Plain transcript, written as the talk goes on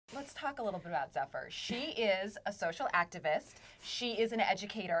let's talk a little bit about Zephyr. She is a social activist. She is an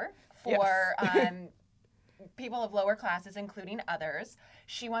educator for people of lower classes, including others.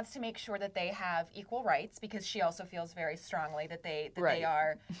 She wants to make sure that they have equal rights because she also feels very strongly that they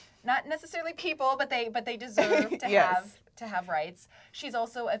are not necessarily people, but they deserve to have rights. She's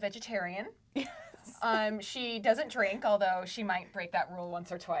also a vegetarian. She doesn't drink, although she might break that rule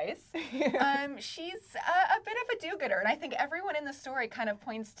once or twice. She's a bit of a do-gooder, and I think everyone in the story kind of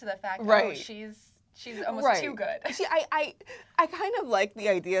points to the fact, oh, she's almost too good. I kind of like the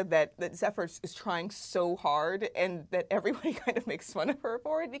idea that Zephyr is trying so hard and that everybody kind of makes fun of her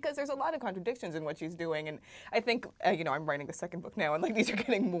for it, because there's a lot of contradictions in what she's doing. And I think, you know, I'm writing the second book now, and like these are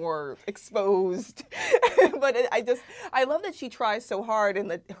getting more exposed. But I love that she tries so hard, and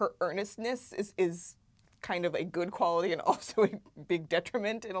that her earnestness is kind of a good quality and also a big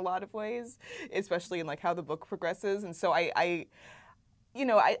detriment in a lot of ways, especially in like how the book progresses. And so you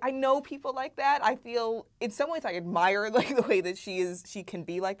know, I know people like that. I feel, in some ways, I admire like the way that she can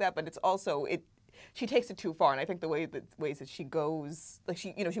be like that, but it's also, she takes it too far. And I think the ways that she goes, like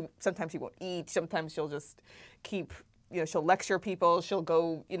sometimes she won't eat, sometimes she'll just keep, you know, she'll lecture people, she'll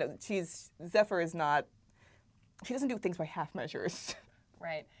go, you know, Zephyr is not, she doesn't do things by half measures.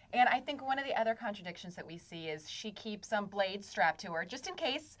 Right. And I think one of the other contradictions that we see is she keeps some blades strapped to her just in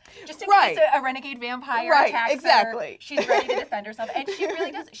case a renegade vampire attacks her. She's ready to defend herself. And she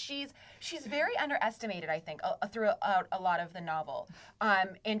really does. She's very underestimated, I think, throughout a lot of the novel,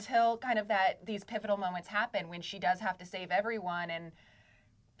 until kind of these pivotal moments happen when she does have to save everyone, and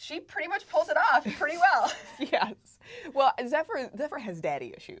she pretty much pulls it off pretty well. Yes. Well, Zephyr has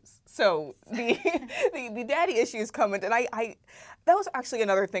daddy issues. So the daddy issues come in, and that was actually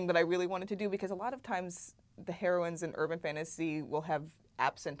another thing that I really wanted to do, because a lot of times the heroines in urban fantasy will have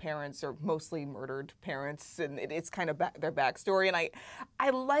absent parents or mostly murdered parents, and it's kind of their backstory. And I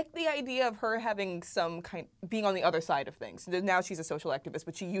like the idea of her having being on the other side of things. Now she's a social activist,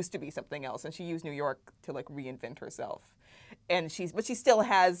 but she used to be something else, and she used New York to like reinvent herself. And she still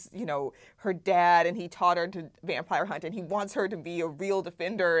has, you know, her dad, and he taught her to vampire hunt, and he wants her to be a real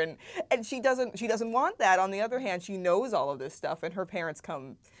defender, and she doesn't want that. On the other hand, she knows all of this stuff, and her parents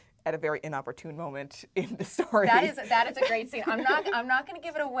come at a very inopportune moment in the story. That is a great scene. I'm not going to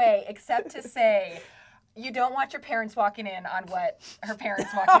give it away, except to say, you don't want your parents walking in on what her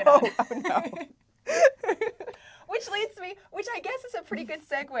parents walking in on. Oh, no. Which I guess is a pretty good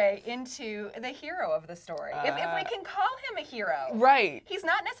segue into the hero of the story. If we can call him a hero. Right. He's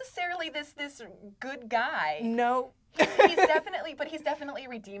not necessarily this good guy. No. He's definitely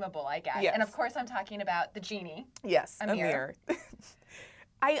redeemable, I guess. Yes. And of course I'm talking about the genie. Yes, Amir.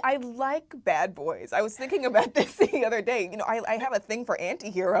 I like bad boys. I was thinking about this the other day. You know, I have a thing for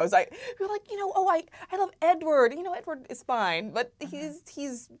anti-heroes. You're like, you know, I love Edward. You know, Edward is fine, but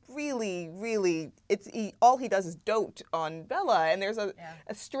he's really all he does is dote on Bella, and there's a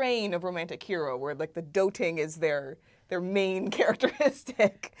strain of romantic hero where like the doting is their main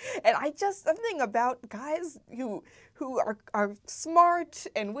characteristic. And something about guys who are smart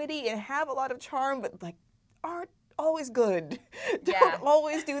and witty and have a lot of charm, but like aren't always good. Don't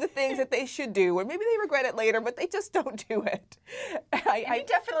always do the things that they should do, or maybe they regret it later, but they just don't do it. He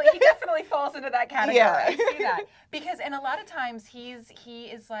definitely falls into that category. Yeah. I see that, because and a lot of times he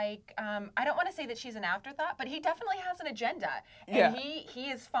is like, I don't want to say that she's an afterthought, but he definitely has an agenda, and he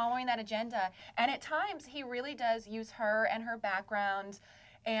is following that agenda, and at times he really does use her and her background.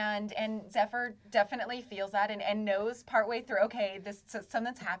 And Zephyr definitely feels that and knows partway through, okay,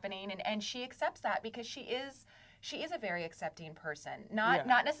 something's happening, and she accepts that because she is a very accepting person.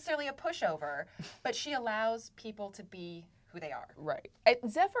 Not necessarily a pushover, but she allows people to be who they are. Right.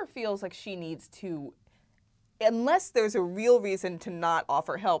 Zephyr feels like she needs to, unless there's a real reason to not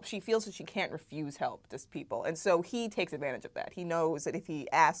offer help, she feels that she can't refuse help to people. And so he takes advantage of that. He knows that if he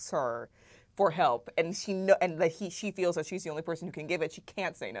asks her for help, and she feels that she's the only person who can give it, she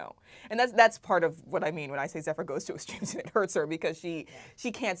can't say no. And that's part of what I mean when I say Zephyr goes to extremes, and it hurts her, because she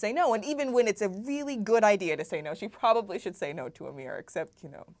can't say no. And even when it's a really good idea to say no, she probably should say no to Amir, except, you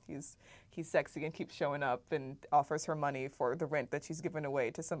know, he's sexy and keeps showing up and offers her money for the rent that she's given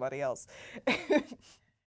away to somebody else.